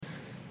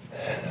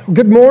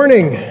Good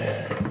morning.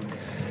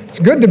 It's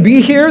good to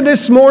be here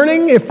this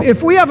morning.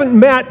 If we haven't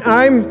met,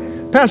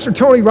 I'm Pastor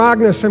Tony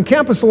Rogness. I'm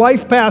campus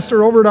life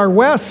pastor over at our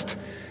West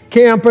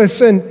campus,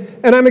 and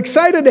I'm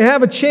excited to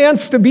have a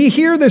chance to be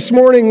here this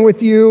morning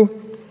with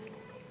you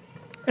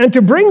and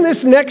to bring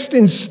this next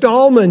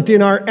installment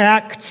in our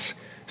Acts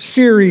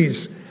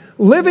series,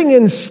 Living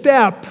in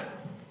Step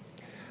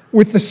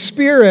with the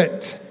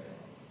Spirit.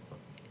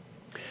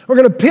 We're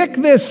going to pick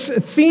this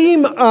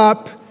theme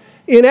up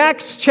in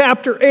Acts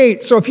chapter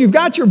 8. So if you've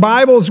got your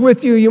Bibles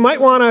with you, you might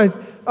want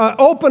to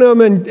open them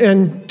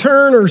and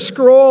turn or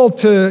scroll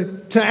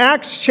to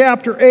Acts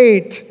chapter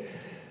 8.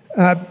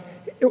 I'm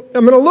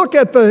going to look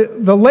at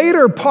the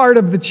later part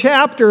of the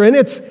chapter, and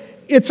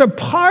it's a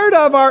part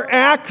of our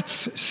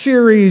Acts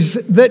series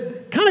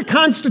that kind of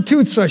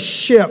constitutes a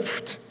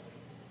shift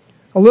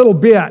a little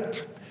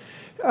bit.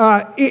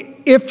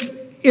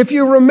 If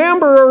you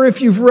remember, or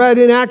if you've read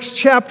in Acts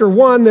chapter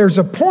 1, there's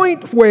a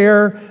point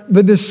where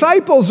the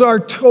disciples are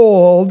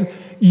told,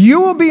 "You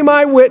will be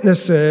my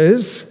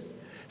witnesses."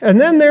 And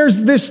then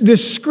there's this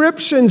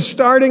description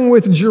starting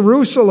with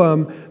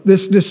Jerusalem,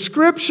 this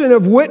description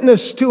of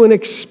witness to an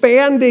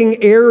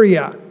expanding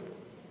area.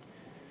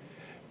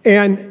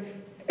 And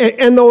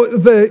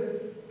the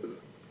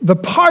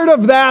part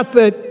of that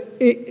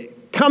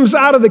it comes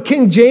out of the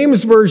King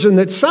James Version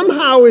that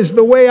somehow is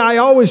the way I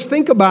always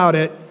think about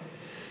it,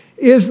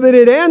 is that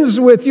it ends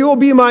with, "You will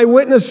be my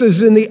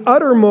witnesses in the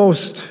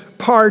uttermost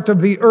part of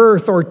the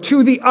earth," or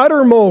 "to the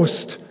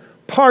uttermost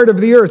part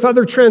of the earth."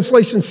 Other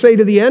translations say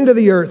 "to the end of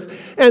the earth."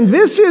 And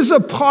this is a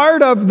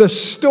part of the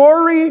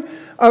story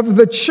of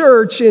the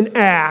church in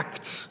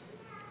Acts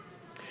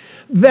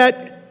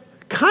that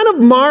kind of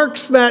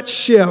marks that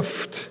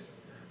shift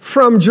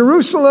from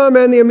Jerusalem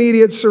and the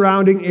immediate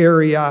surrounding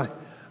area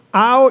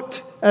out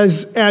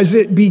as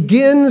it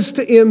begins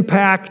to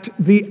impact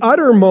the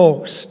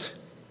uttermost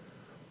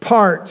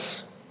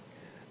parts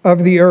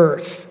of the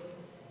earth.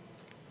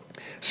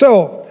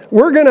 So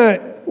we're gonna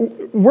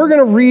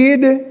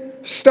read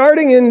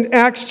starting in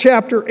Acts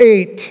chapter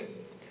 8,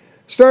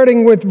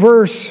 starting with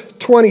verse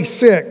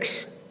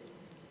 26.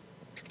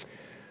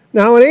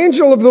 "Now an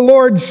angel of the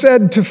Lord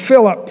said to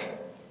Philip,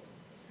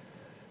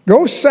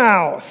 'Go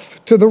south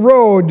to the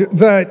road,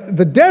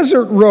 the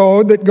desert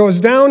road that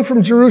goes down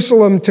from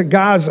Jerusalem to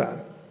Gaza.'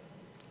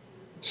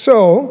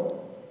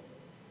 So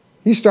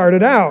he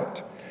started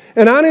out.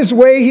 And on his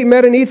way, he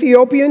met an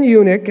Ethiopian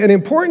eunuch, an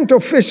important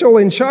official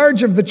in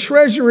charge of the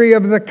treasury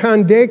of the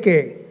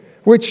Kandake,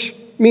 which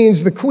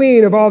means the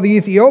queen of all the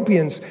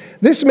Ethiopians.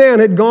 This man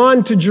had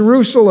gone to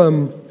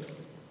Jerusalem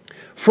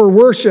for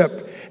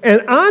worship.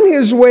 And on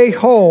his way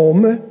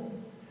home,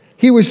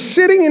 he was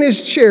sitting in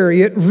his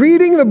chariot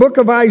reading the book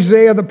of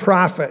Isaiah the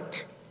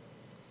prophet.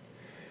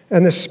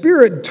 And the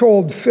Spirit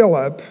told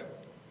Philip,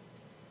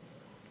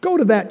 'Go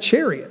to that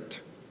chariot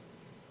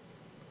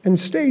and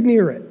stay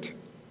near it.'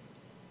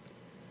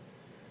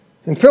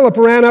 And Philip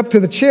ran up to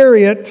the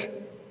chariot,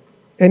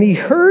 and he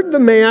heard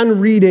the man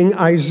reading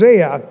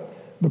Isaiah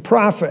the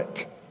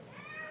prophet.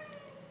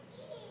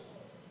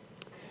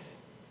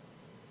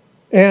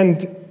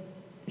 And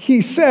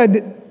he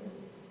said,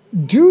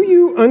 'Do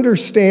you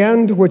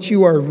understand what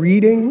you are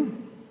reading?'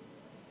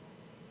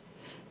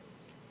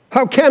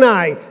 'How can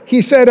I?'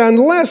 he said,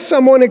 'unless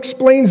someone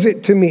explains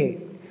it to me.'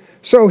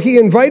 So he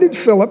invited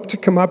Philip to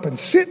come up and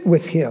sit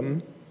with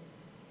him.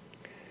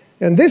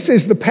 And this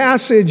is the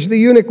passage the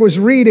eunuch was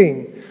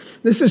reading.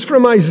 This is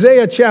from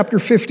Isaiah chapter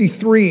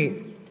 53.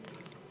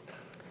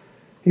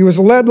 "He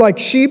was led like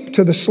sheep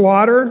to the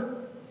slaughter,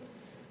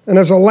 and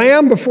as a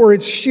lamb before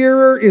its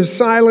shearer is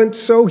silent,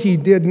 so he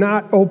did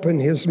not open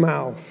his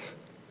mouth.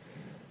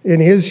 In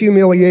his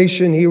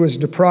humiliation he was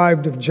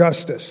deprived of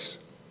justice.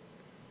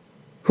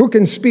 Who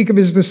can speak of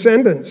his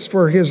descendants?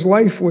 For his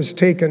life was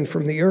taken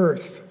from the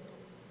earth."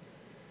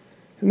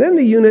 And then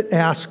the eunuch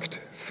asked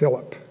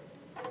Philip,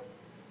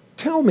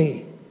 "Tell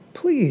me,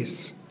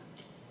 please,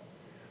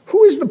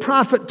 who is the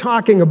prophet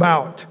talking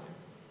about?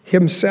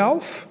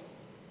 Himself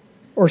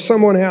or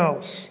someone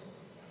else?"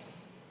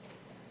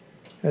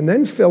 And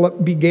then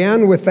Philip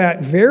began with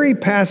that very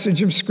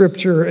passage of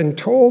Scripture and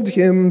told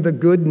him the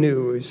good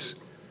news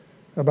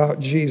about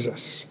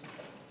Jesus.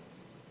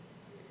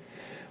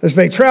 As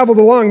they traveled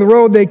along the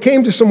road, they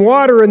came to some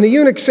water, and the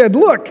eunuch said,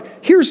 "Look,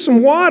 here's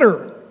some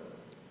water.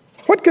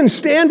 What can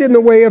stand in the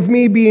way of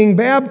me being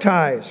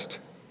baptized?"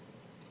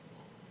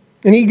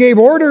 And he gave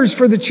orders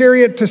for the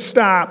chariot to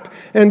stop.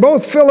 And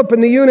both Philip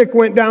and the eunuch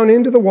went down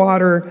into the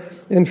water,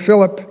 and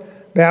Philip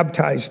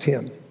baptized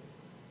him.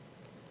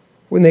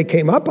 When they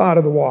came up out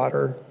of the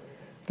water,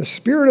 the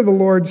Spirit of the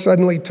Lord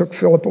suddenly took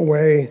Philip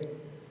away,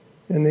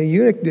 and the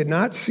eunuch did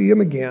not see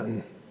him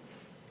again.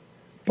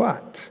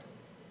 But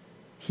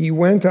he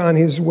went on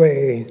his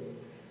way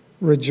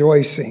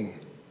rejoicing.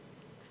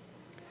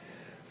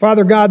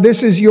 Father God,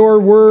 this is your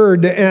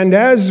word, and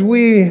as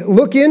we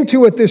look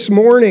into it this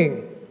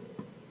morning,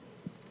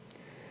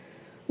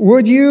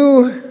 would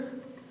you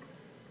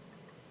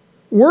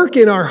work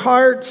in our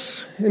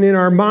hearts and in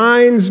our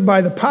minds by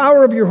the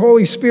power of your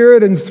Holy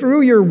Spirit and through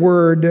your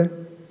word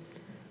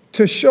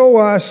to show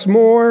us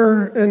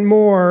more and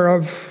more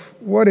of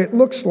what it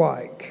looks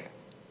like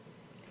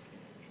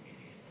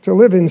to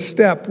live in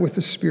step with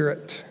the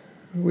Spirit.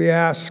 We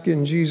ask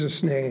in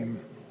Jesus' name.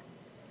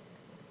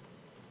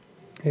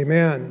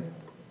 Amen.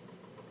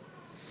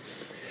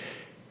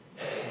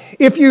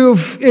 If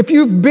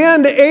you've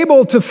been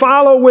able to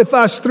follow with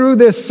us through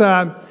this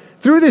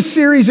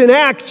series in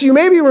Acts, you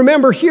maybe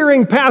remember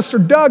hearing Pastor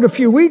Doug a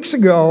few weeks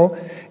ago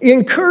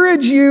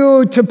encourage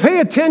you to pay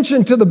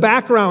attention to the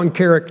background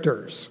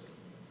characters.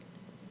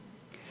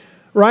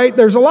 Right?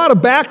 There's a lot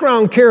of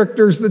background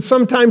characters that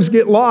sometimes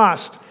get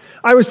lost.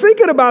 I was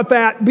thinking about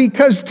that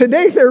because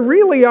today there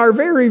really are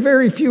very,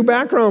 very few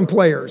background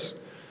players.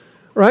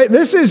 Right?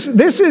 This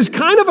is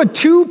kind of a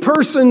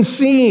two-person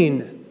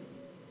scene.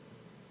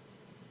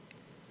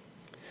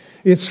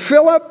 It's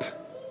Philip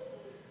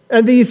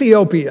and the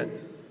Ethiopian.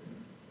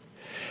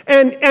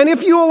 And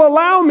if you'll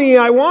allow me,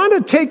 I want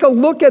to take a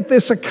look at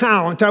this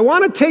account. I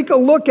want to take a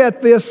look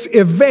at this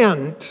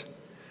event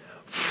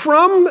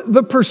from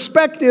the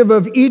perspective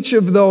of each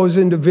of those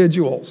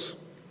individuals.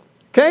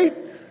 Okay?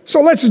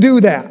 So let's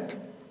do that.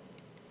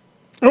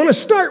 I want to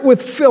start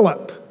with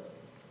Philip.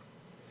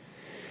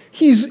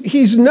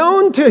 He's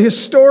known to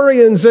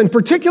historians, and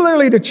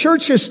particularly to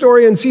church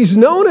historians, he's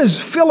known as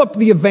Philip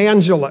the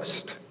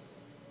Evangelist.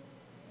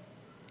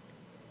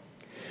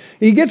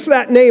 He gets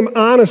that name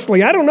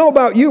honestly. I don't know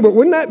about you, but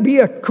wouldn't that be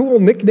a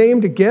cool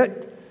nickname to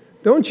get?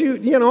 Don't you?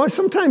 You know, I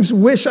sometimes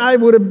wish I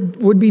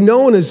would be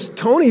known as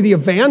Tony the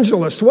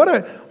Evangelist. What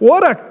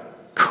a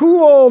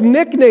cool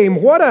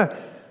nickname. What a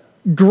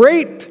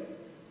great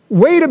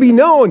way to be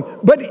known.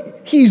 But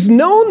he's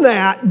known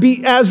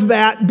as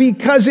that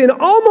because in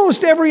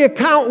almost every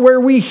account where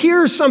we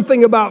hear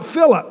something about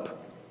Philip,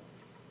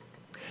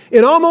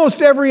 in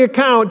almost every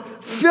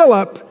account,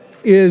 Philip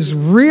is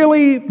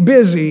really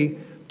busy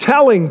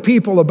telling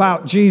people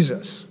about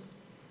Jesus.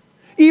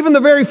 Even the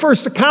very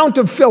first account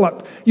of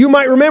Philip, you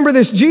might remember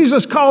this.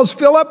 Jesus calls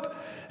Philip,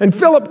 and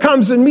Philip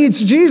comes and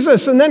meets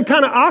Jesus and then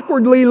kind of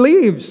awkwardly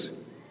leaves.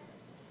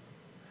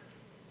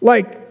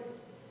 Like,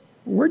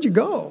 where'd you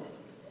go?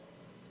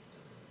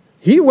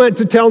 He went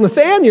to tell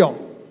Nathanael.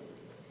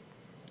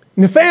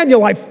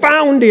 Nathanael, I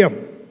found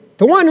him,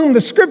 the one whom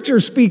the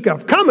scriptures speak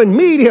of. Come and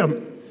meet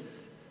him.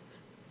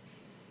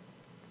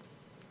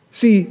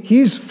 See,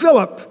 he's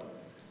Philip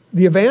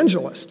the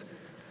Evangelist.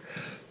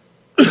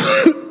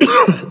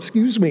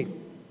 Excuse me.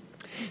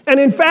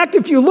 And in fact,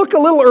 if you look a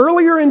little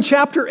earlier in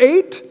chapter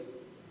 8,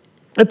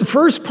 at the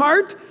first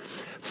part,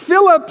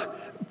 Philip,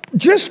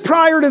 just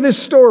prior to this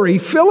story,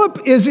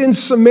 Philip is in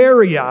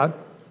Samaria,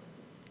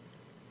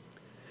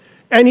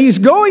 and he's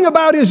going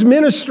about his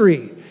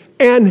ministry,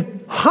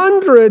 and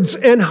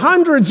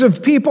hundreds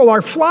of people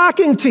are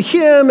flocking to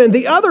him and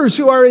the others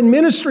who are in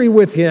ministry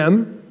with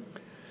him,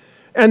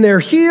 and they're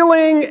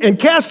healing and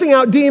casting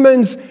out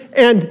demons,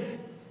 and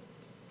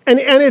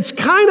it's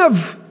kind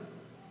of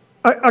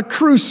a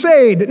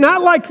crusade,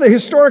 not like the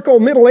historical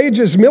Middle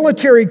Ages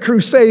military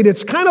crusade.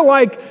 It's kind of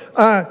like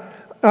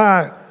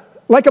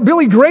a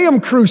Billy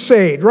Graham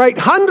crusade, right?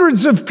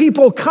 Hundreds of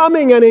people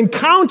coming and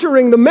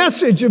encountering the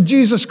message of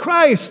Jesus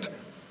Christ.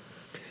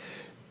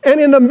 And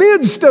in the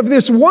midst of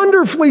this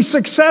wonderfully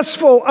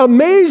successful,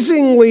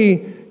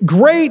 amazingly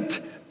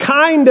great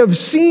kind of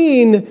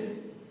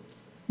scene,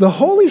 the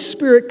Holy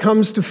Spirit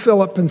comes to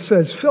Philip and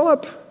says,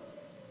 Philip,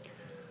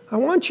 I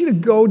want you to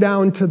go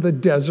down to the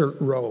desert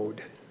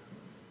road.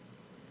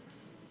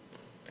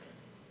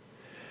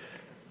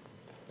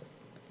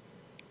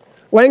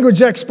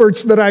 Language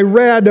experts that I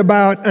read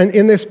about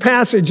in this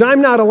passage,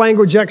 I'm not a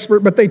language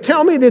expert, but they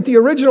tell me that the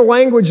original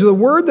language, the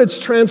word that's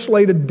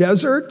translated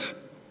desert,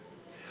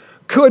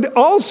 could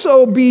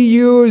also be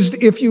used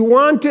if you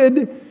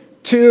wanted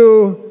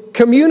to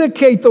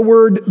communicate the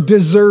word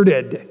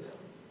deserted.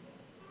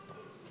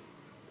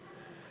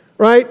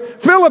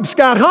 Right? Philip's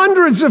got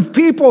hundreds of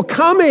people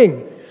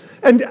coming.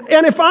 And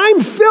if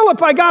I'm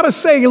Philip, I got to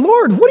say,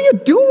 Lord, what are you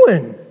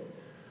doing?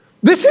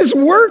 This is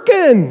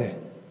working.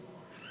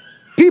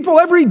 People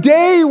every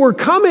day were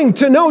coming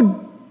to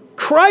know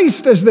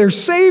Christ as their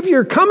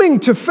Savior, coming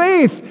to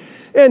faith.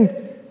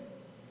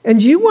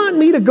 And you want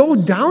me to go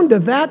down to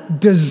that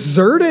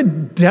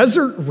deserted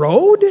desert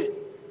road?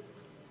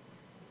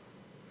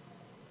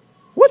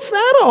 What's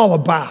that all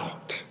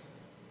about?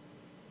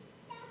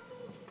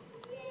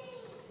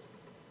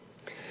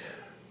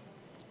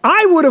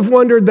 I would have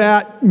wondered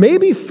that.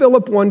 Maybe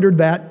Philip wondered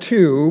that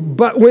too.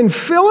 But when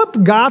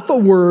Philip got the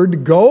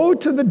word, go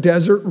to the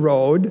desert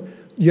road,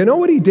 you know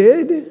what he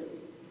did?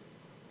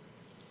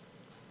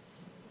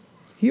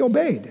 He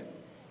obeyed.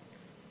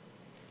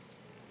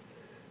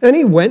 And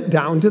he went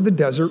down to the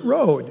desert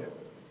road.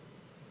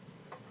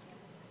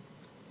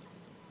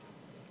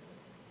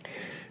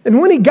 And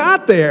when he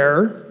got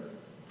there,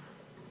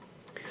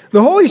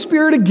 the Holy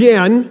Spirit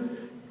again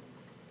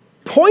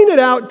pointed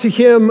out to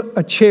him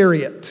a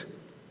chariot.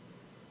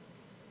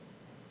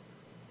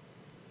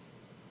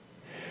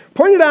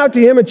 Pointed out to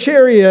him a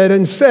chariot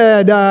and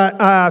said,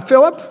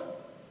 Philip,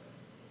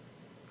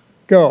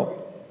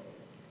 go.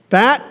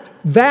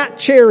 That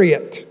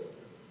chariot.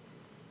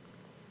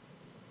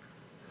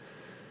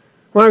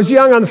 When I was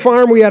young on the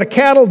farm, we had a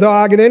cattle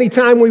dog, and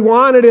anytime we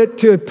wanted it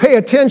to pay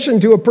attention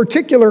to a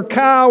particular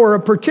cow or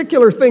a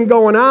particular thing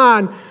going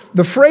on,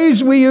 the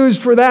phrase we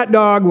used for that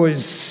dog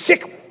was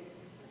sick.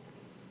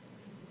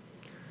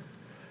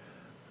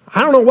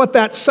 I don't know what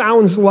that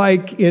sounds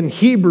like in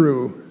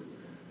Hebrew,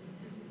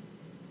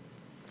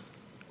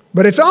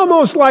 but it's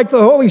almost like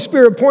the Holy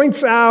Spirit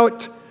points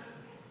out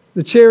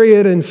the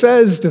chariot and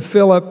says to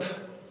Philip,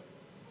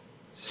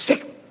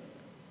 sick.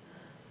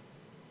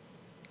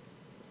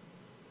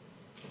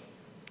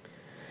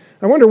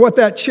 I wonder what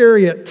that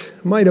chariot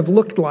might have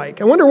looked like.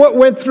 I wonder what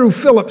went through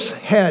Philip's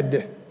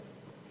head.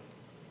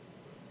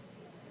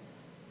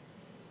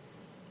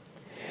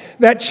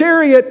 That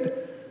chariot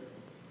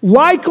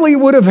likely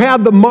would have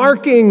had the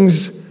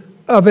markings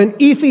of an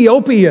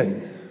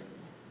Ethiopian,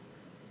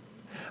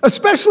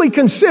 especially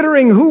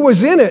considering who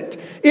was in it.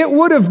 It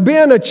would have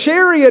been a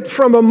chariot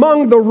from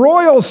among the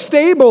royal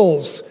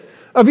stables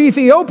of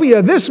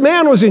Ethiopia. This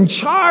man was in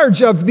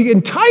charge of the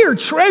entire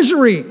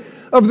treasury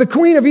of the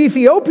Queen of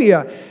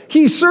Ethiopia.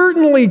 He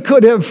certainly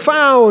could have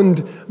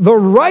found the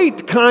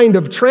right kind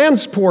of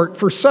transport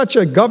for such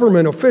a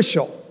government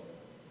official.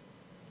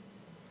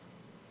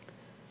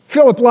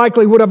 Philip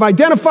likely would have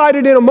identified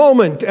it in a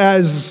moment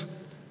as,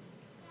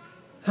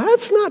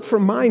 that's not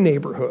from my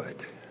neighborhood.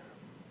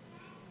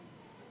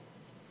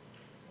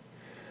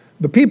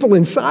 The people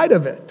inside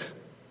of it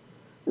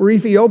were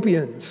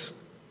Ethiopians,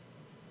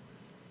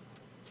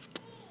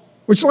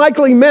 which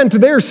likely meant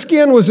their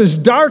skin was as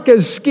dark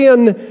as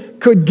skin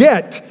could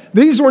get.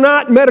 These were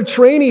not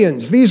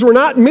Mediterraneans. These were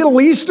not Middle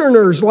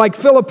Easterners like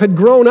Philip had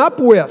grown up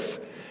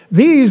with.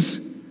 These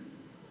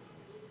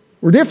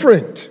were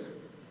different.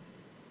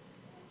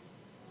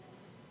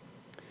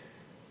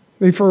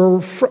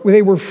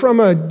 They were from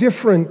a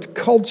different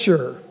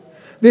culture.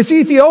 This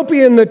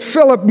Ethiopian that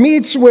Philip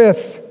meets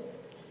with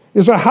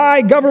is a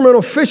high government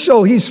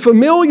official. He's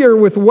familiar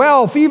with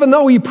wealth, even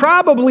though he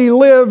probably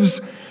lives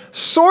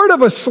sort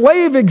of a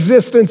slave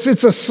existence.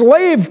 It's a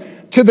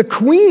slave to the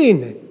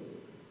queen.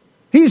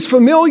 He's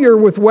familiar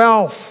with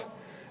wealth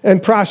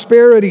and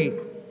prosperity.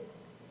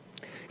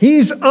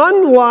 He's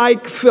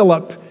unlike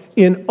Philip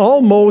in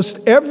almost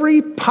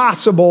every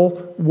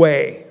possible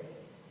way.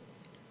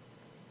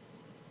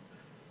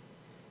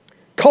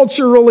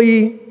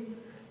 Culturally,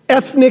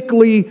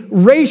 ethnically,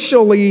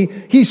 racially,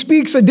 he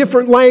speaks a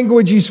different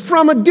language. He's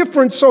from a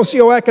different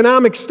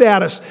socioeconomic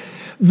status.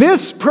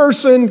 This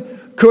person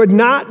could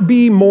not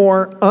be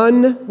more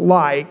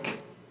unlike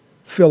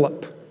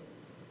Philip.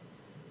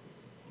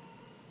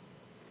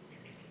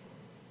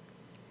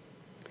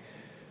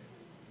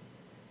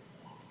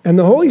 And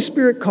the Holy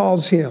Spirit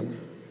calls him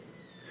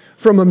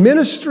from a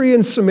ministry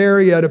in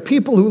Samaria to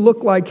people who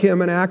look like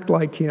him and act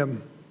like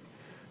him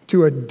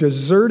to a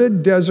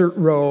deserted desert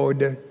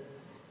road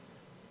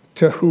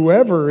to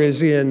whoever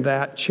is in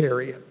that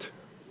chariot.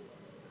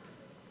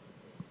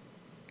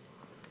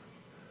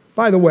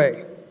 By the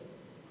way,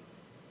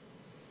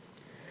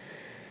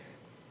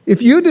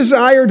 if you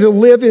desire to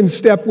live in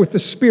step with the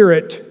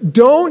Spirit,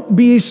 don't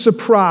be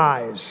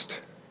surprised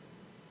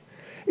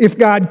if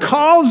God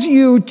calls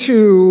you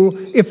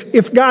to,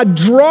 if God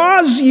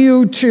draws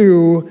you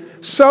to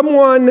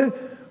someone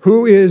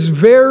who is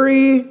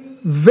very,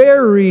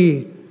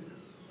 very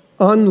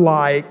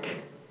unlike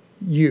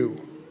you.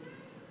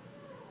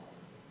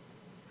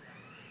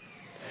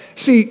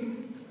 See,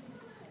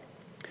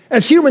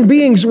 as human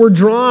beings, we're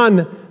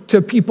drawn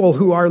to people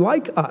who are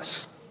like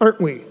us, aren't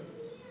we?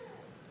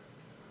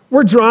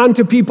 We're drawn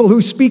to people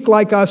who speak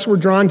like us. We're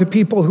drawn to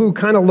people who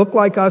kind of look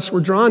like us. We're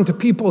drawn to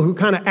people who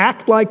kind of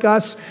act like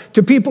us,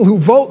 to people who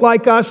vote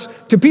like us,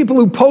 to people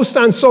who post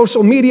on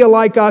social media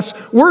like us.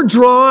 We're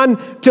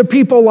drawn to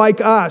people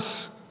like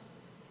us.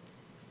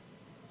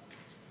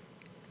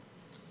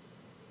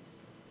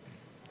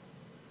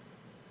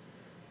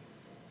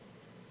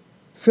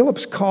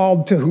 Philip's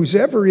called to who's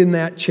ever in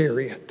that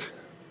chariot.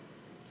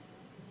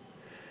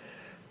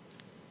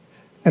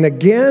 And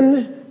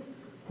again,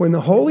 when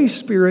the Holy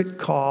Spirit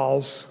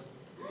calls,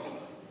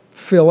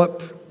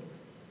 Philip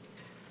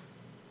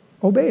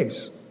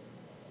obeys.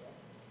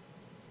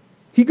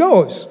 He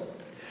goes.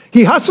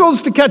 He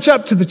hustles to catch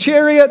up to the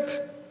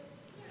chariot,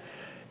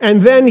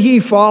 and then he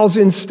falls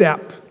in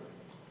step.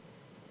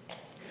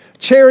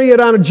 Chariot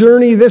on a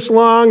journey this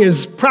long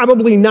is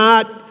probably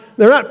not,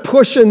 they're not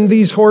pushing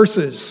these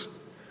horses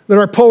that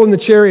are pulling the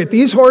chariot.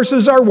 These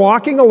horses are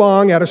walking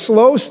along at a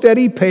slow,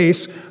 steady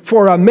pace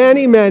for a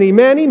many, many,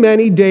 many,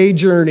 many day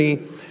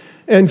journey.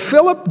 And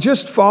Philip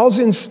just falls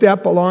in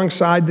step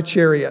alongside the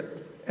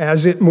chariot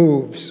as it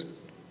moves.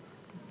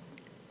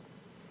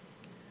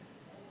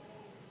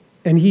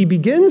 And he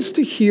begins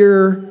to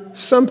hear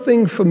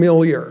something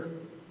familiar.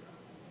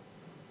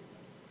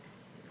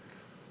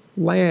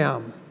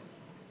 Lamb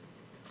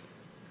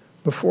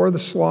before the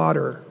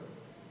slaughter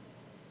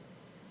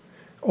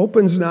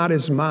opens not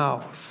his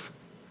mouth.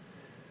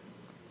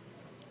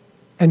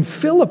 And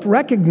Philip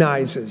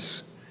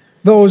recognizes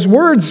those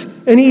words,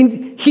 and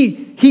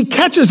he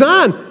catches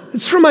on.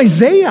 It's from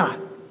Isaiah.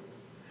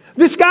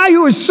 This guy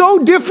who is so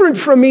different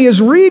from me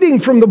is reading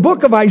from the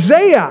book of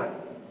Isaiah.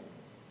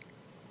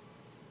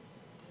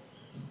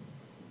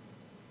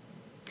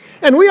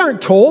 And we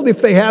aren't told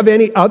if they have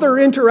any other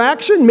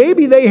interaction.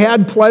 Maybe they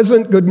had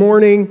pleasant good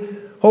morning,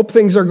 hope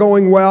things are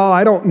going well,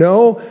 I don't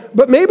know.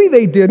 But maybe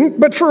they didn't.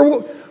 But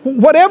for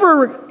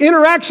whatever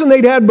interaction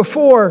they'd had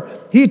before,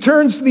 he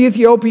turns to the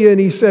Ethiopian and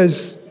he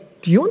says,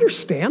 "Do you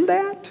understand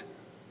that?"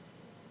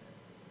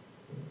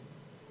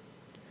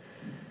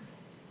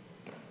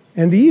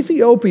 And the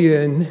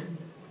Ethiopian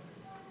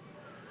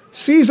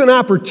sees an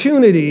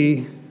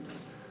opportunity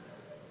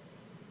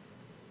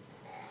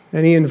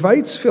and he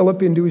invites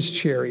Philip into his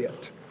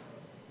chariot.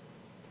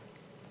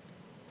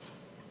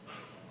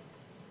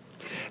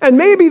 And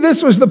maybe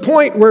this was the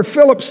point where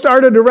Philip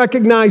started to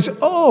recognize,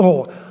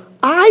 oh,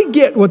 I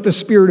get what the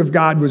Spirit of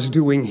God was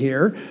doing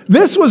here.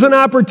 This was an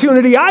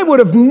opportunity I would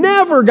have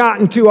never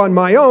gotten to on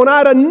my own.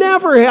 I'd have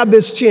never had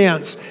this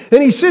chance.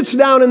 And he sits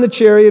down in the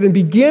chariot, and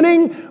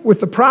beginning with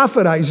the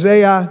prophet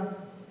Isaiah,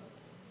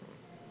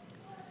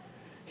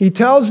 he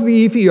tells the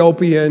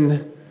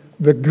Ethiopian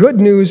the good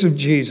news of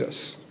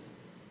Jesus.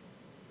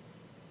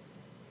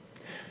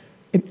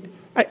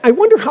 I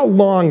wonder how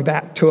long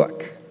that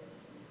took.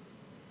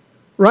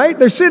 Right?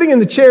 They're sitting in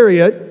the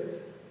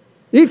chariot.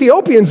 The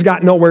Ethiopian's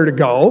got nowhere to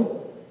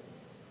go.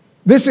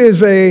 This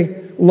is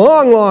a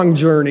long, long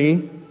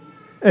journey.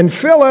 And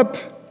Philip,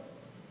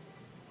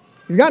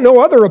 he's got no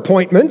other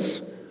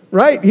appointments,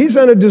 right? He's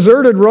on a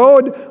deserted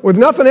road with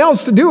nothing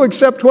else to do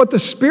except what the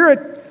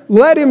Spirit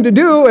led him to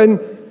do. And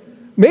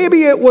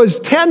maybe it was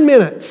 10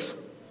 minutes.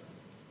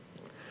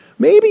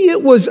 Maybe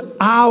it was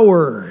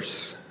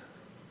hours.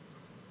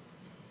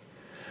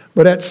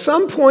 But at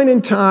some point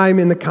in time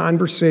in the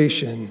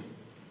conversation,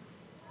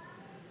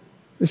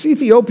 this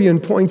Ethiopian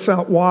points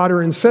out water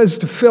and says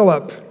to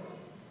Philip,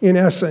 in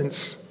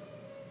essence,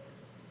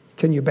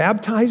 "Can you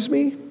baptize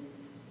me?"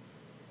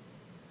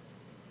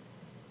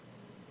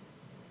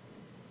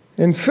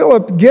 And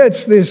Philip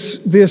gets this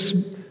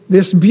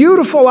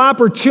beautiful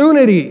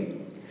opportunity,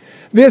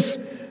 this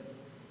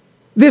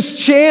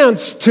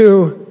chance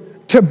to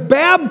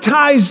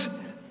baptize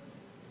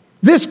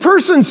this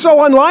person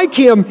so unlike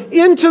him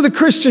into the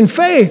Christian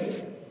faith.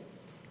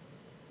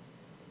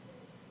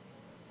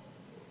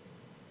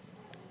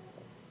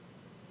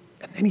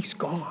 And he's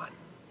gone.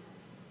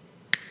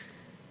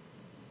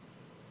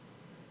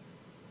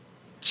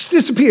 Just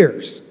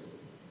disappears.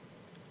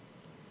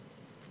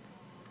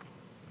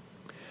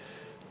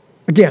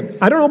 Again,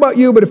 I don't know about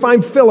you, but if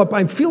I'm Philip,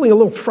 I'm feeling a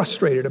little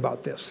frustrated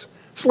about this.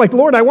 It's like,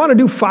 Lord, I want to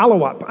do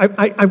follow-up.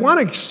 I want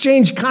to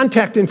exchange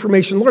contact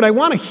information. Lord, I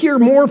want to hear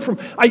more from...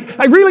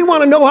 I really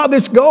want to know how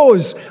this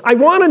goes. I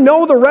want to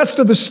know the rest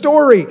of the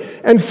story.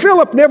 And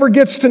Philip never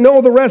gets to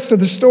know the rest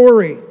of the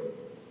story.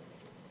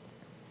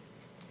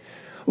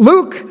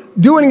 Luke,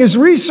 doing his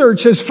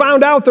research, has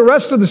found out the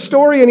rest of the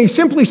story, and he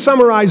simply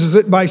summarizes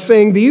it by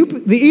saying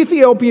the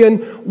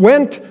Ethiopian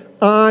went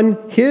on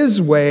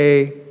his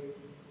way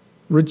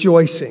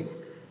rejoicing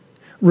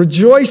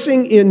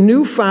in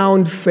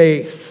newfound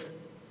faith,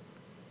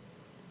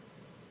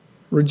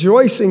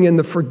 rejoicing in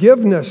the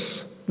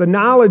forgiveness, the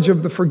knowledge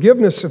of the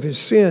forgiveness of his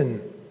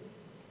sin.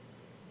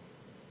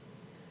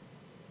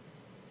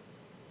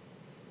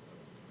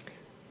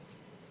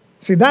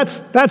 See,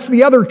 that's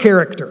the other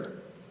character.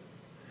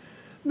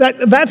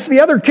 That's the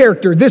other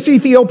character, this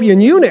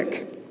Ethiopian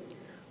eunuch,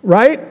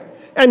 right?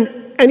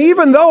 And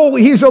even though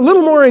he's a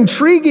little more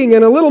intriguing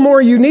and a little more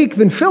unique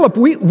than Philip,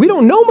 we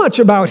don't know much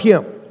about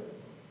him.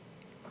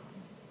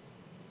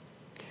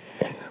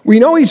 We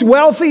know he's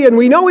wealthy, and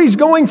we know he's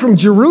going from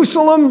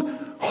Jerusalem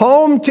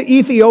home to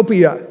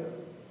Ethiopia.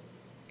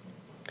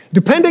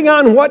 Depending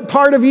on what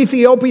part of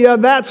Ethiopia,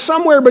 that's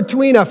somewhere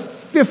between a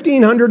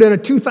 1,500 and a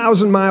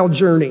 2,000-mile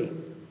journey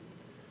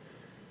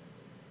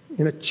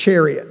in a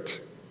chariot.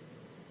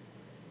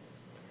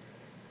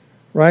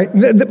 Right?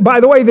 By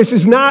the way, this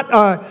is not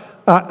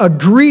a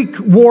Greek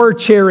war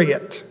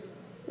chariot,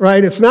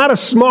 right? It's not a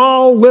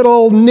small,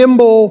 little,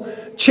 nimble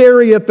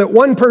chariot that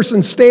one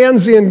person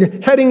stands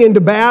in heading into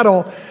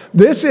battle.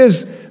 This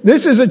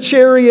is a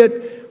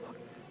chariot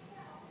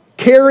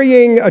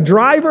carrying a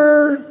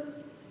driver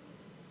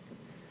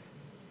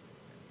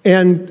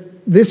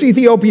and this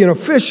Ethiopian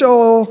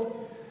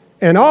official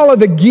and all of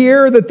the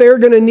gear that they're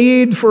going to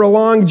need for a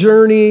long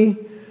journey.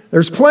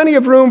 There's plenty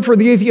of room for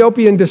the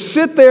Ethiopian to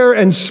sit there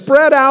and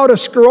spread out a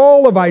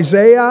scroll of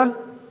Isaiah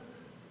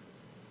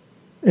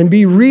and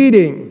be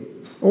reading.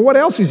 Well, what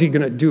else is he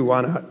going to do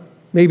on a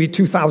maybe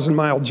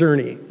 2,000-mile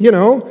journey? You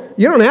know,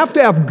 you don't have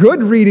to have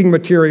good reading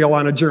material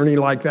on a journey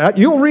like that.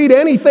 You'll read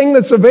anything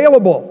that's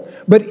available.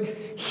 But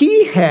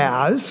he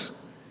has,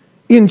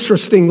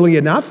 interestingly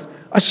enough,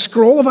 a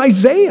scroll of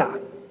Isaiah.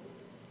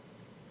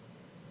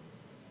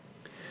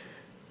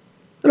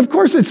 And of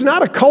course, it's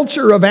not a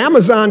culture of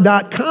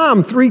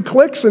Amazon.com, 3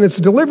 clicks and it's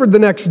delivered the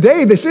next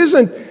day. This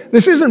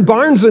isn't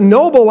Barnes &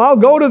 Noble. I'll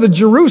go to the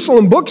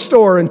Jerusalem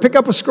bookstore and pick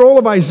up a scroll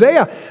of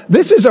Isaiah.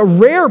 This is a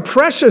rare,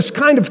 precious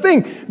kind of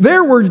thing.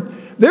 There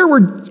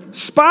were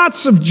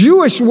spots of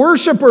Jewish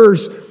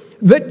worshipers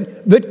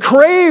that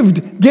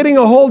craved getting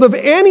a hold of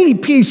any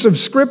piece of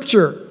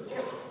Scripture.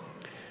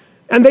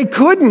 And they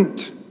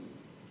couldn't.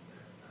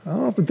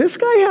 Oh, but this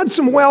guy had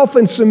some wealth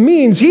and some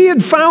means. He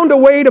had found a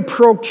way to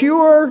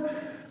procure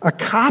a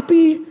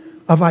copy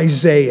of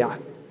Isaiah.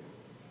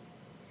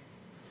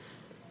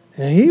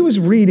 And he was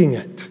reading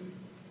it.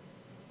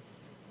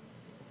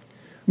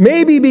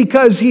 Maybe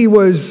because he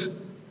was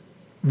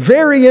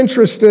very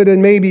interested,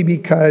 and maybe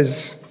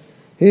because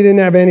he didn't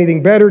have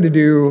anything better to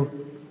do.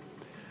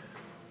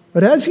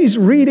 But as he's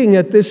reading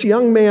it, this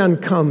young man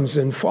comes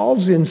and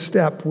falls in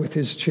step with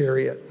his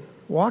chariot,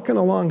 walking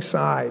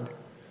alongside,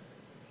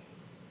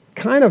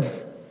 kind of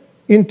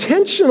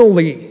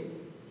intentionally.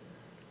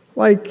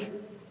 Like,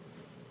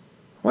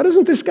 why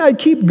doesn't this guy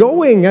keep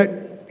going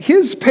at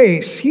his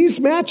pace? He's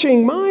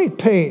matching my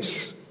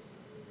pace.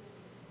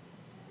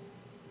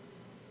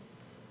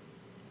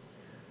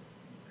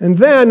 And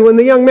then when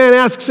the young man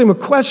asks him a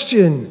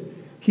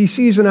question, he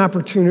sees an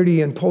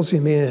opportunity and pulls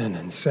him in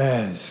and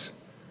says,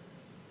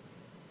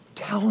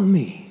 "Tell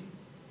me."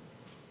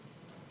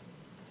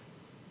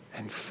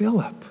 And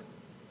Philip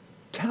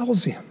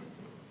tells him.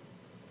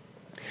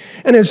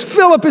 And as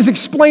Philip is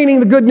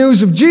explaining the good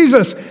news of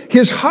Jesus,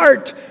 his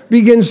heart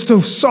begins to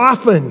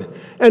soften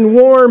and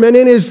warm, and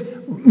in his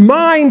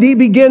mind he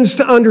begins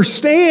to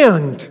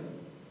understand.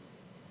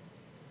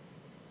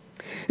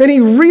 And he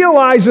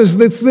realizes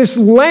that this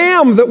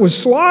lamb that was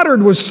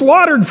slaughtered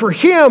for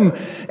him,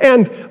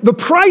 and the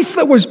price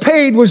that was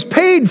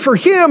paid for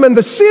him, and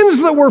the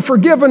sins that were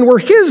forgiven were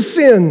his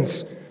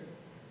sins.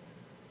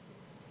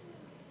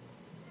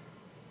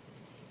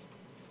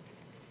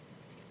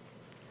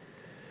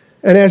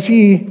 And as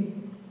he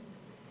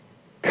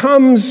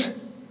comes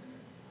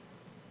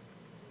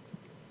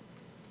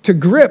to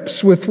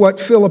grips with what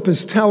Philip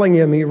is telling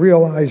him, he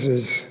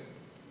realizes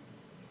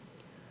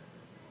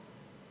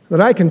that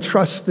I can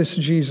trust this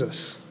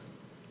Jesus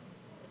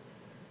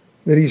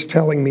that he's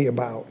telling me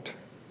about.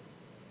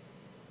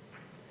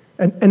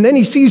 And then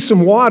he sees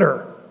some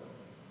water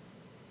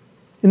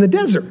in the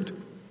desert.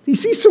 He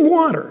sees some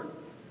water.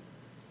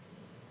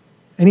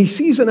 And he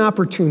sees an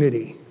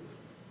opportunity.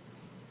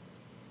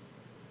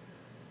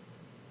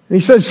 And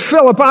he says,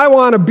 "Philip, I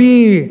want to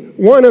be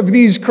one of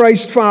these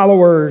Christ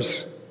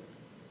followers.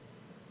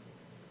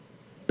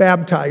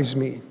 Baptize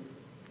me."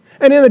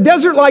 And in a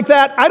desert like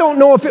that, I don't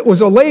know if it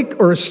was a lake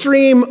or a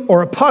stream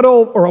or a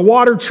puddle or a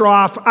water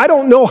trough. I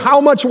don't know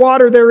how much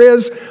water there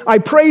is. I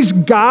praise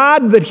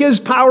God that his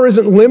power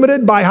isn't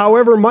limited by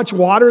however much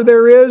water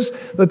there is,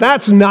 that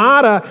that's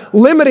not a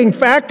limiting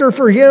factor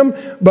for him.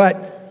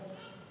 But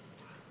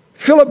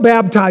Philip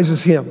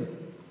baptizes him.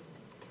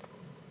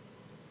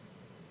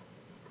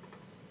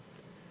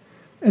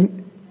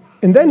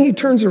 And then he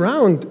turns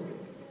around.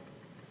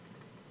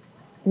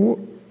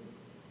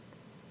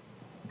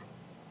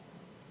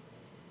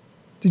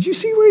 Did you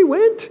see where he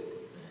went?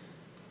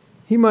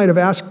 He might have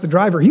asked the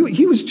driver.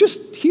 He was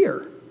just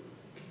here.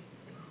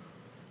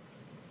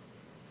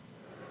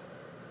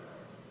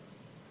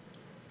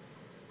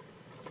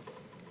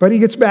 But he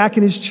gets back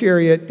in his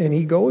chariot and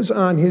he goes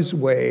on his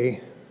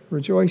way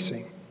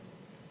rejoicing.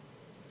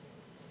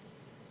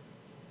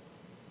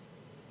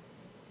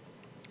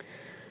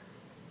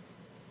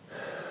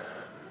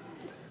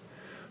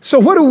 So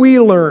what do we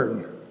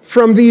learn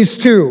from these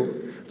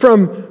two?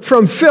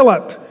 From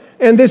Philip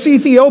and this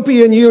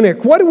Ethiopian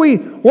eunuch? What do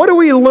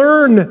we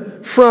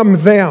learn from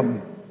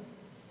them?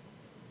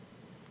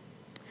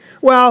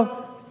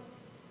 Well,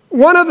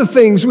 one of the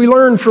things we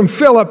learn from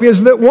Philip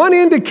is that one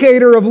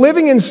indicator of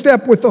living in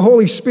step with the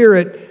Holy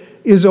Spirit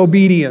is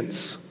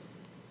obedience.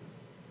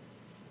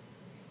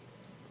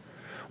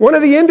 One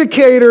of the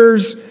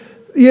indicators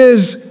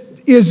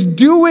is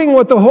doing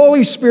what the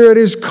Holy Spirit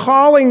is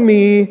calling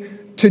me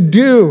to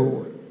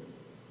do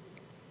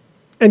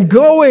and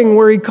going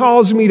where he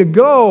calls me to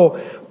go.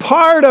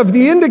 Part of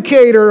the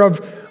indicator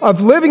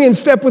of living in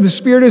step with the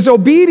Spirit is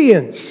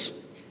obedience.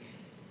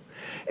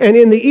 And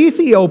in the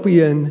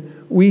Ethiopian,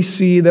 we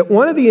see that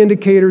one of the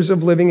indicators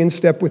of living in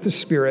step with the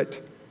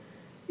Spirit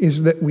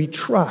is that we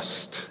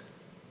trust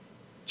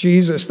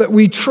Jesus, that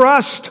we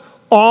trust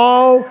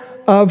all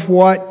of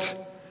what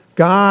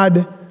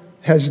God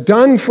has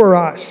done for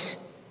us.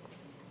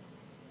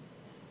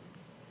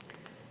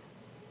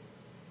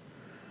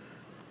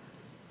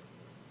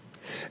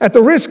 At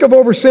the risk of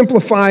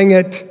oversimplifying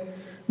it,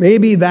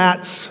 maybe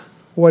that's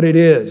what it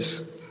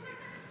is.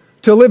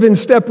 To live in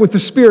step with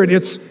the Spirit,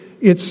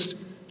 it's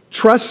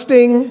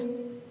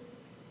trusting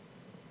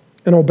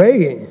and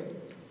obeying.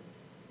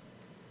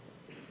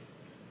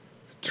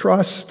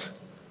 Trust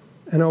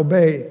and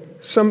obey.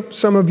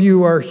 Some of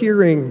you are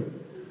hearing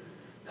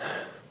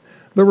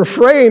the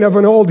refrain of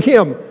an old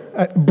hymn.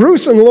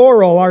 Bruce and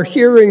Laurel are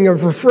hearing a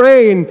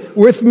refrain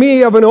with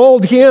me of an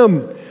old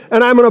hymn.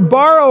 And I'm going to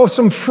borrow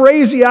some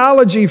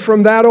phraseology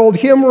from that old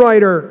hymn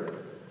writer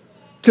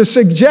to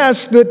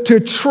suggest that to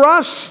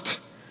trust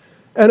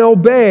and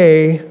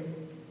obey,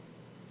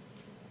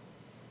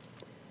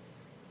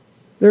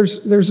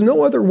 there's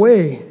no other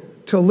way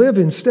to live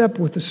in step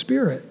with the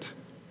Spirit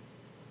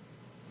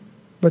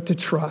but to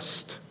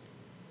trust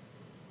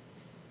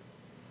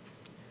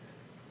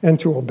and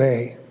to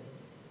obey.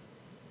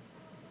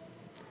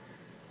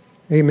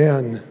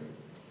 Amen.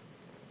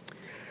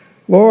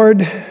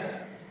 Lord,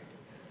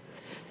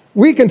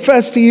 we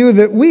confess to you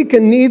that we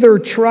can neither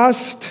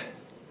trust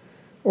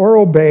or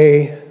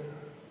obey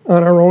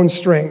on our own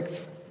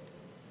strength.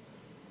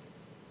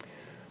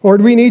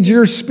 Lord, we need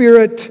your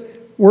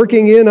Spirit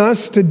working in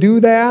us to do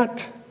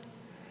that.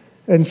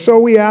 And so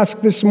we ask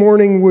this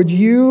morning, would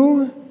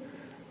you,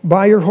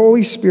 by your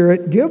Holy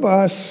Spirit, give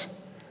us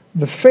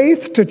the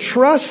faith to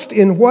trust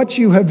in what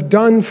you have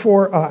done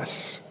for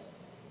us?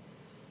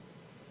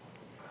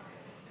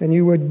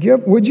 And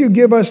would you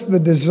give us the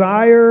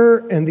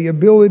desire and the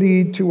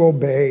ability to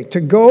obey,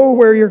 to go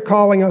where you're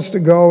calling us to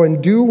go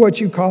and do what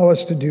you call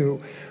us to do?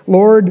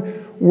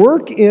 Lord,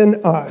 work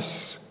in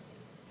us.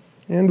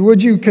 And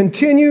would you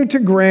continue to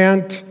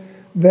grant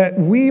that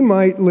we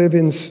might live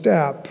in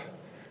step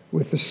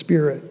with the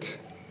Spirit?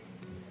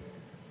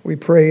 We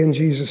pray in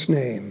Jesus'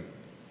 name.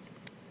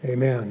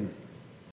 Amen.